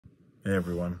Hey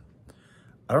everyone.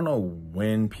 I don't know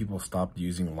when people stopped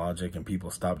using logic and people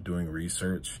stopped doing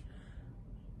research,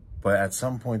 but at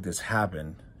some point this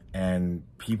happened and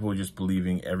people just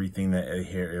believing everything that they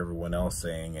hear everyone else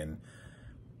saying, and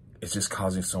it's just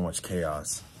causing so much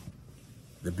chaos.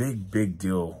 The big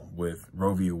deal with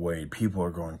Roe v. Wade, people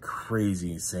are going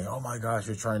crazy saying, oh my gosh,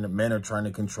 men are trying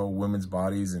to control women's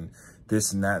bodies and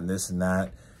this and that and this and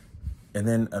that. And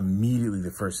then immediately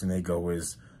the first thing they go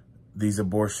is, these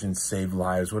abortions save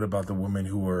lives. What about the women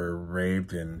who were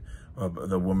raped and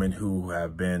the women who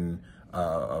have been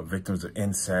victims of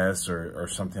incest or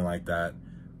something like that?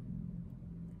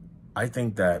 I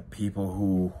think that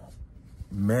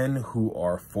men who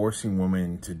are forcing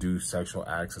women to do sexual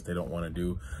acts that they don't want to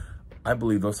do, I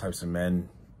believe those types of men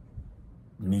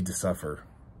need to suffer.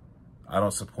 I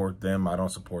don't support them. I don't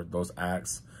support those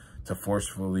acts. To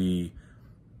forcefully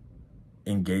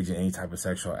engage in any type of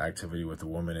sexual activity with a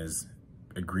woman is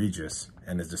egregious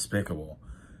and is despicable.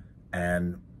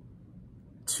 And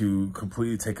to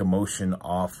completely take emotion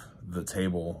off the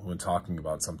table when talking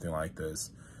about something like this,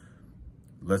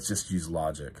 let's just use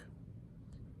logic.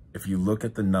 If you look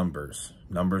at the numbers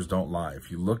don't lie. If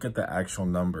you look at the actual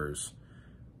numbers,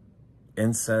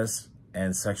 incest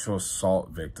and sexual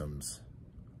assault victims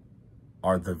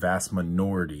are the vast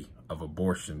minority of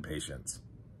abortion patients.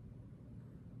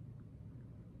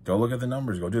 Go look at the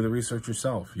numbers. Go do the research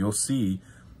yourself. You'll see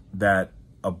that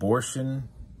abortion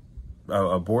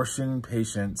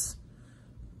patients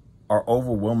are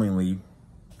overwhelmingly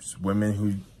women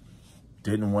who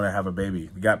didn't want to have a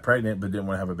baby. They got pregnant but didn't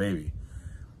want to have a baby.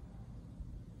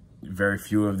 Very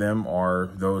few of them are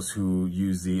those who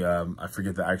use the, I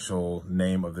forget the actual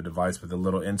name of the device, but the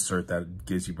little insert that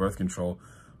gives you birth control.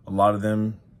 A lot of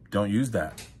them don't use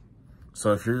that.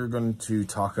 So if you're going to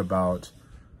talk about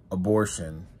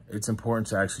abortion, it's important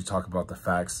to actually talk about the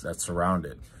facts that surround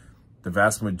it. The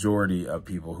vast majority of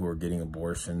people who are getting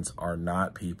abortions are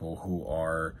not people who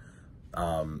are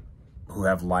who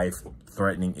have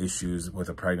life-threatening issues with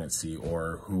a pregnancy,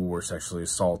 or who were sexually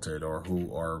assaulted, or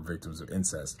who are victims of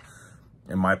incest.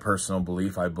 In my personal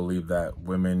belief, I believe that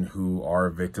women who are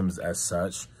victims as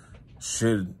such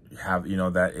should have,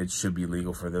 that it should be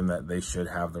legal for them, that they should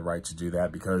have the right to do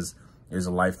that, because it's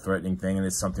a life-threatening thing and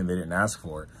it's something they didn't ask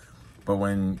for. But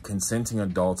when consenting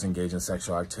adults engage in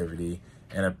sexual activity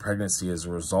and a pregnancy as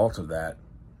a result of that,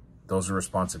 those are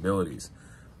responsibilities.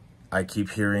 I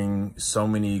keep hearing so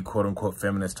many quote-unquote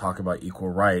feminists talk about equal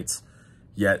rights,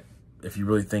 yet if you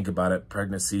really think about it,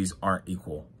 pregnancies aren't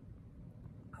equal.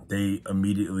 The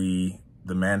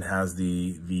man has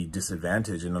the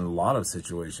disadvantage in a lot of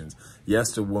situations.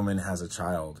 Yes, the woman has a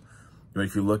child, but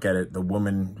if you look at it, the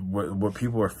woman, what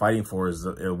people are fighting for is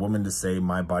a woman to say,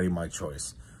 my body, my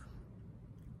choice.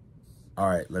 All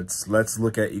right, let's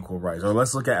look at equal rights, or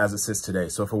let's look at as it sits today.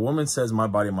 So if a woman says my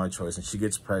body, my choice, and she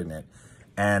gets pregnant,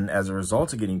 and as a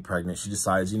result of getting pregnant, she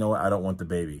decides, you know what, I don't want the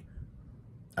baby.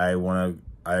 I want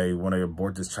to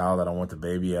abort this child. I don't want the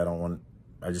baby. I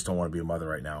just don't want to be a mother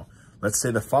right now. Let's say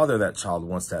the father of that child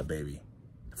wants that baby.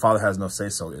 The father has no say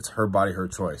so. It's her body, her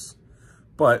choice.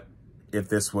 But if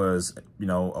this was,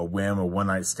 a whim, a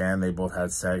one-night stand, they both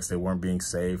had sex, they weren't being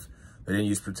safe, they didn't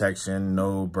use protection,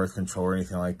 no birth control or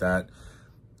anything like that.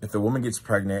 If the woman gets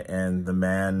pregnant and the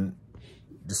man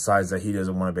decides that he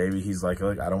doesn't want a baby, he's like,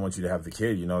 look, I don't want you to have the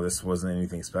kid. This wasn't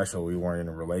anything special. We weren't in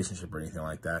a relationship or anything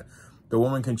like that. The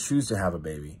woman can choose to have a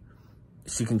baby.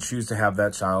 She can choose to have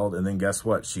that child, and then guess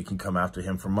what? She can come after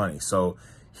him for money. So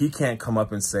he can't come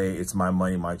up and say, it's my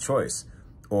money, my choice,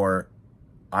 or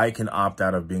I can opt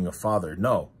out of being a father.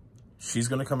 No, she's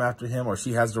going to come after him, or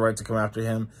she has the right to come after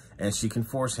him, and she can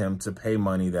force him to pay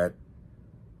money that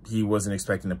he wasn't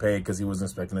expecting to pay because he wasn't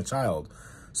expecting a child.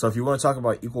 So if you want to talk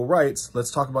about equal rights,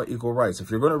 let's talk about equal rights. If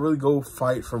you're going to really go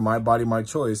fight for my body, my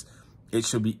choice, it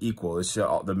should be equal. It should,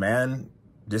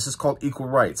 this is called equal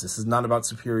rights. This is not about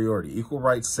superiority. Equal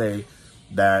rights say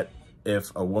that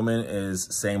if a woman is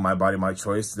saying my body, my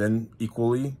choice, then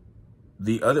equally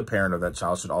the other parent of that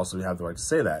child should also have the right to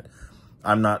say that.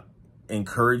 I'm not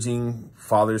encouraging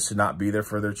fathers to not be there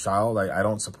for their child. I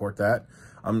don't support that.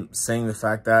 I'm saying the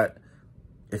fact that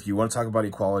if you want to talk about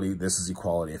equality, this is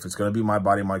equality. If it's going to be my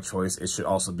body, my choice, it should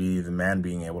also be the man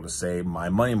being able to say my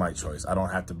money, my choice. I don't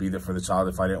have to be there for the child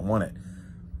if I didn't want it.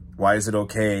 Why is it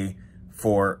okay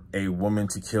for a woman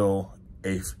to kill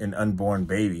an unborn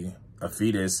baby, a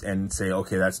fetus, and say,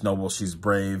 okay, that's noble, she's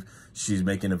brave, she's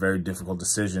making a very difficult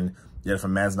decision, yet if a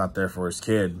man's not there for his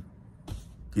kid,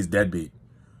 he's deadbeat?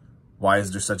 Why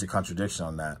is there such a contradiction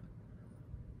on that?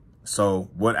 So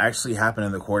what actually happened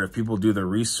in the court, if people do the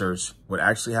research, what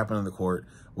actually happened in the court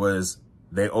was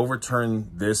They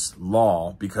overturned this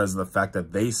law because of the fact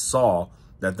that they saw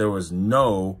that there was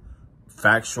no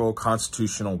factual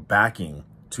constitutional backing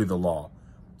to the law.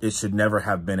 It should never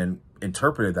have been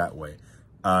interpreted that way.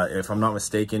 If I'm not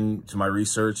mistaken, to my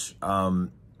research,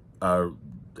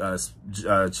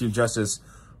 Chief Justice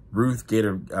Ruth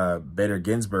Bader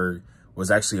Ginsburg was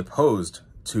actually opposed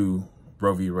to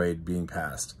Roe v. Wade being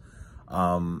passed.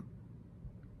 And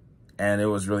it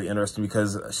was really interesting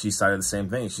because she cited the same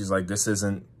thing. She's like, this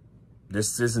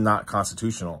is not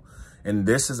constitutional. And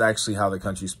this is actually how the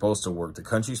country's supposed to work. The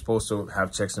country's supposed to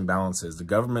have checks and balances. The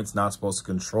government's not supposed to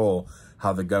control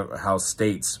how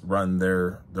states run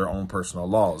their own personal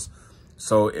laws.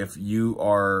 So if you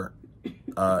are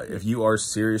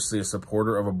seriously a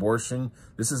supporter of abortion,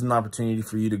 this is an opportunity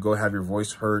for you to go have your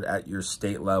voice heard at your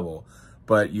state level.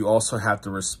 But you also have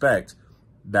to respect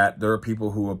that there are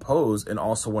people who oppose and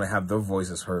also want to have their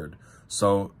voices heard.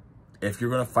 So if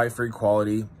you're going to fight for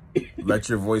equality, let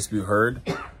your voice be heard.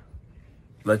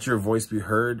 Let your voice be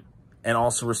heard, and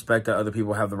also respect that other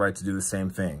people have the right to do the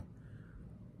same thing.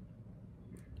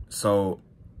 So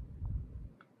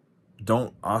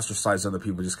don't ostracize other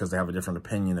people just because they have a different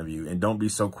opinion of you. And don't be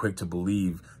so quick to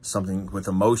believe something with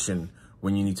emotion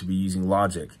when you need to be using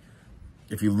logic.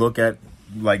 If you look at,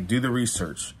 do the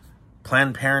research.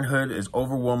 Planned Parenthood is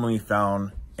overwhelmingly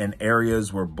found in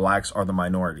areas where blacks are the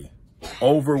minority.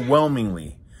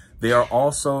 Overwhelmingly. They are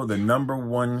also the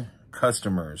 #1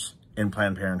 customers in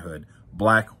Planned Parenthood,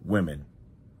 black women.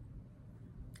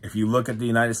 If you look at the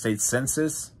United States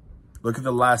Census, look at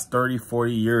the last 30,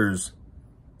 40 years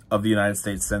of the United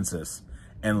States Census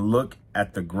and look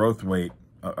at the growth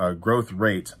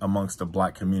rate amongst the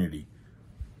black community.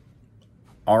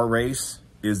 Our race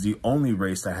is the only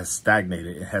race that has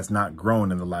stagnated. It has not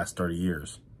grown in the last 30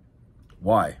 years.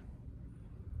 Why?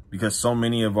 Because so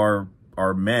many of our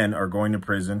men are going to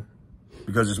prison,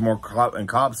 because there's more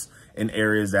cops in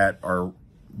areas that are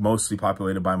mostly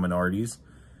populated by minorities.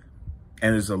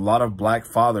 And there's a lot of black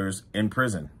fathers in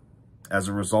prison as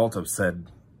a result of said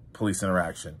police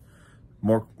interaction.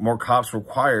 More cops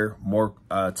require more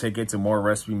tickets and more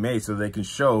arrests be made so they can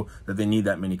show that they need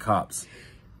that many cops.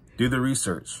 Do the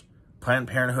research. Planned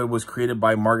Parenthood was created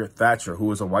by Margaret Saeger, who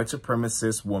was a white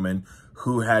supremacist woman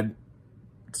who had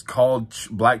called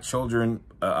black children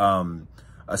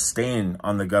a stain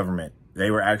on the government.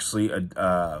 They were actually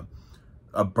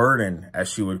a burden, as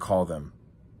she would call them.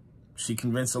 She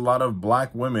convinced a lot of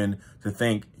black women to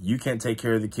think, you can't take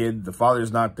care of the kid, the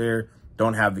father's not there,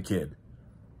 don't have the kid.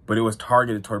 But it was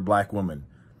targeted toward black women.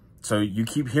 So you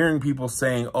keep hearing people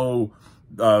saying, oh,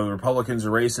 Republicans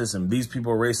are racist and these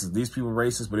people are racist, these people are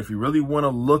racist. But if you really want to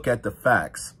look at the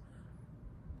facts,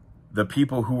 the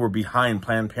people who were behind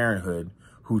Planned Parenthood,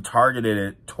 who targeted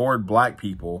it toward black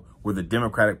people, were the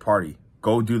Democratic Party.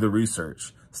 Go do the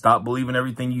research. Stop believing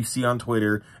everything you see on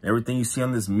Twitter, everything you see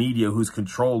on this media who's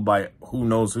controlled by who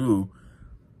knows who.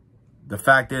 The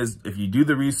fact is, if you do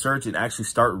the research and actually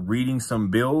start reading some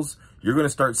bills, you're going to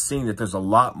start seeing that there's a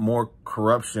lot more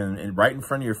corruption right in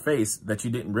front of your face that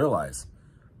you didn't realize.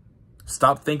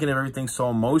 Stop thinking of everything so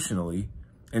emotionally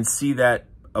and see that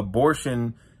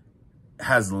abortion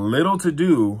has little to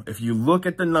do. If you look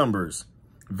at the numbers,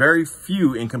 very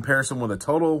few in comparison with a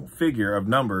total figure of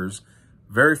numbers,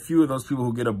 very few of those people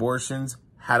who get abortions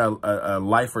had a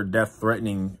life or death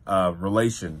threatening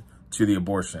relation to the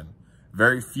abortion.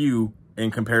 Very few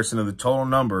in comparison to the total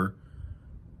number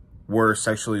were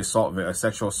sexual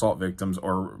assault victims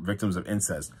or victims of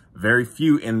incest. Very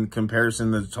few in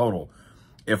comparison to the total.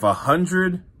 If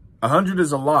 100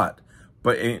 is a lot,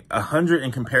 but 100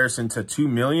 in comparison to 2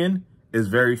 million is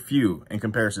very few in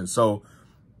comparison. So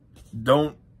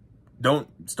don't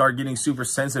start getting super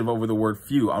sensitive over the word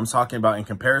few. I'm talking about in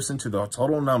comparison to the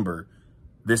total number.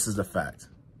 This is the fact.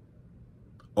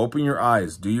 Open your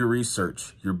eyes, do your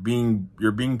research. You're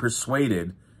being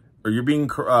persuaded, or you're being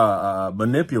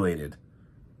manipulated.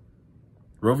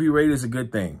 Roe v. Wade is a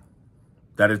good thing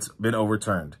that it's been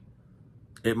overturned.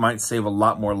 It might save a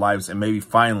lot more lives, and maybe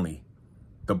finally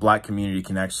the black community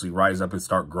can actually rise up and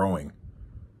start growing.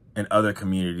 And other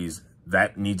communities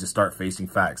that need to start facing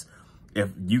facts.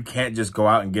 If you can't just go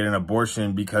out and get an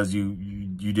abortion because you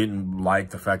didn't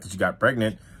like the fact that you got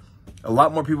pregnant, a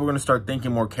lot more people are going to start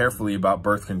thinking more carefully about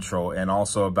birth control and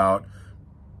also about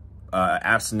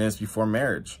abstinence before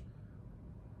marriage.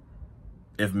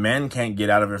 If men can't get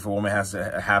out of it if a woman has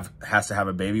to have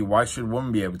a baby, why should a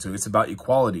woman be able to? It's about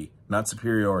equality, not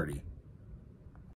superiority.